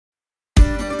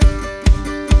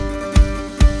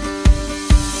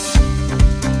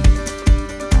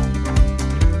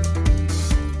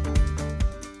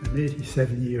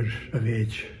7 years of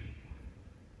age.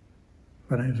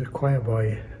 When I was a choir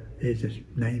boy, age of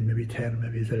 9, maybe 10,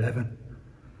 maybe 11,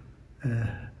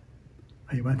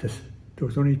 I went to, there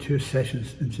was only 2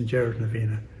 sessions in St Gerard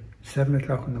Novena, 7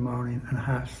 o'clock in the morning and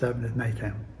 7:30 at night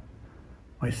time.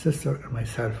 My sister and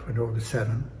myself went over to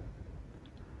 7.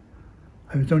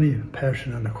 I was the only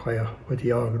person in the choir with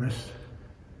the organist,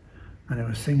 and I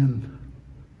was singing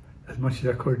as much as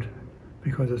I could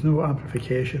because there's no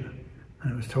amplification,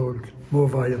 and I was told, more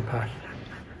volume, Pat.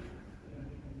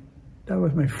 That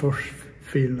was my first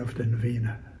feeling of the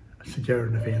Novena, St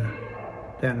Gerard Novena.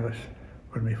 Then it was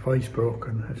when my voice broke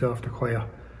and I was off the choir,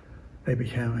 I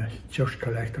became a church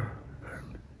collector.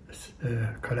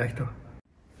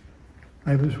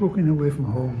 I was walking away from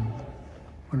home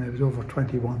when I was over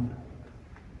 21,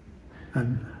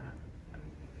 and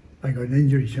I got an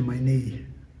injury to my knee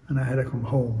and I had to come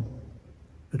home.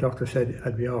 The doctor said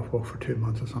I'd be off work for 2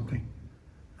 months or something,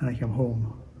 and I came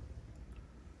home.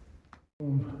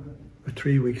 For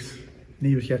 3 weeks,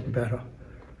 knee was getting better.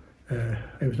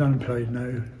 I was unemployed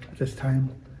now at this time.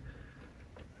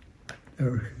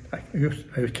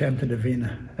 I came to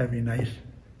Novena every night.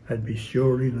 I'd be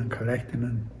storing and collecting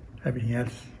and everything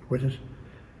else with it.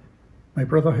 My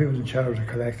brother, who was in charge of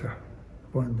the collector,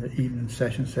 one of the evening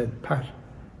sessions said, Pat,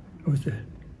 it was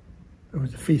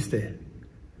the feast day.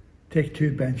 Take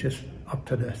 2 benches up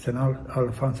to the St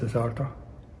Alphonsus altar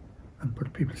and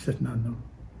put people sitting on them.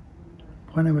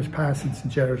 When I was passing St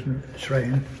Gerard's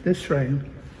shrine, this shrine,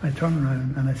 I turned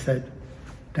around and I said,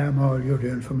 damn all you're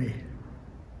doing for me.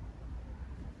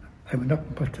 I went up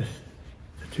and put the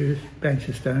 2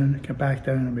 benches down, came back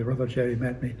down, and my brother Jerry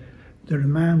met me. The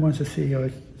man wants to see you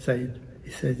outside.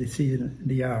 He said he'd see you in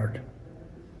the yard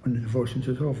when the devotions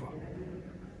was over.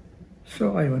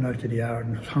 So I went out to the yard,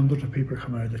 and there was hundreds of people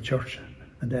coming out of the church,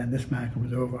 and then this man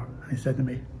comes over and he said to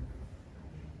me,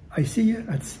 I see you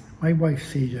my wife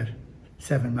sees you at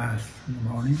 7 Mass in the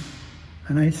morning,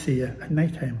 and I see you at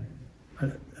night time,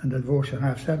 and the devotion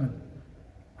 7:30.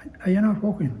 Are you not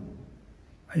working?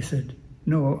 I said,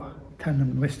 no, tell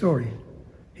him my story.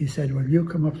 He said, well, you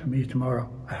come up to me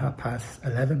tomorrow at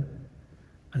 11:30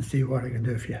 and see what I can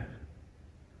do for you.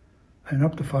 I went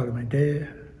up the following day.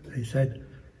 He said,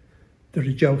 there's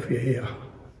a job for you here.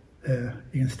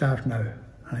 You can start now.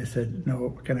 And I said, no,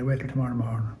 can I wait till tomorrow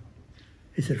morning?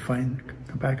 He said, fine,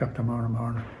 come back up tomorrow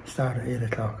morning, start at 8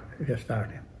 o'clock if you're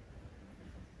starting.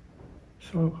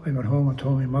 So I went home and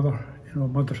told my mother,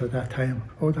 mothers at that time,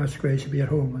 oh, that's great, she'll be at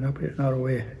home and not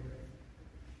away.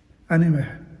 Anyway,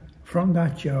 from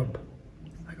that job,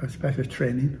 I got special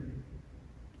training,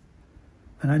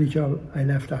 and any job I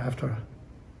left after,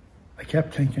 I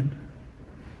kept thinking,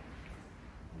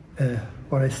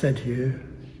 what I said to you,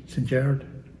 St Gerard,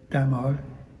 damn all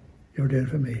you're doing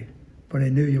for me. But I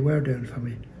knew you were doing for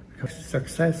me, because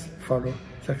success followed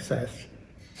success.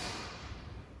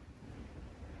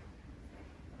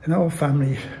 In our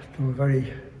family, they were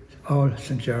all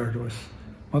St Gerard was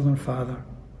mother and father,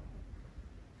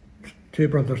 2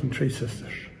 brothers and 3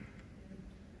 sisters,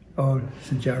 all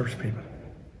St Gerard's people.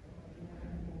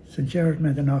 St Gerard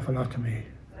meant an awful lot to me.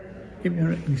 Give you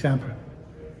an example.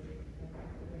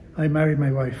 I married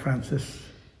my wife Frances,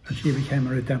 and she became a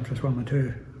Redemptorist woman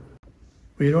too.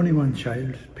 We had only 1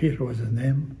 child, Peter was his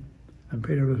name, and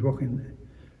Peter was working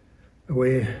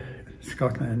away in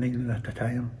Scotland and England at the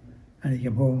time, and he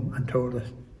came home and told us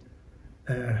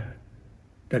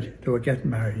that they were getting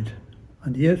married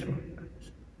on the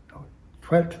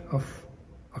 12th of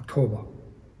October.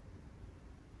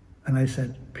 And I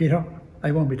said, Peter,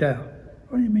 I won't be there.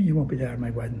 What do you mean you won't be there at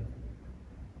my wedding?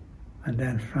 And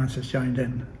then Francis joined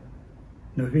in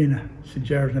Novena, St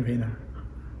Gerard's Novena.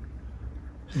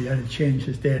 So he had to change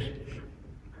his date.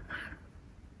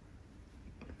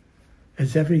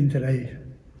 It's everything that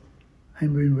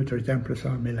I'm been with the Redemptorists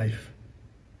all my life.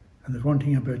 And there's one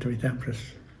thing about the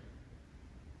Redemptorists,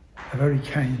 they're very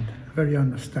kind, very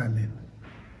understanding.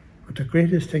 But the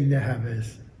greatest thing they have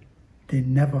is they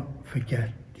never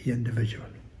forget the individual.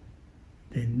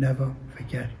 They never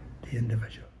forget the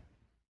individual.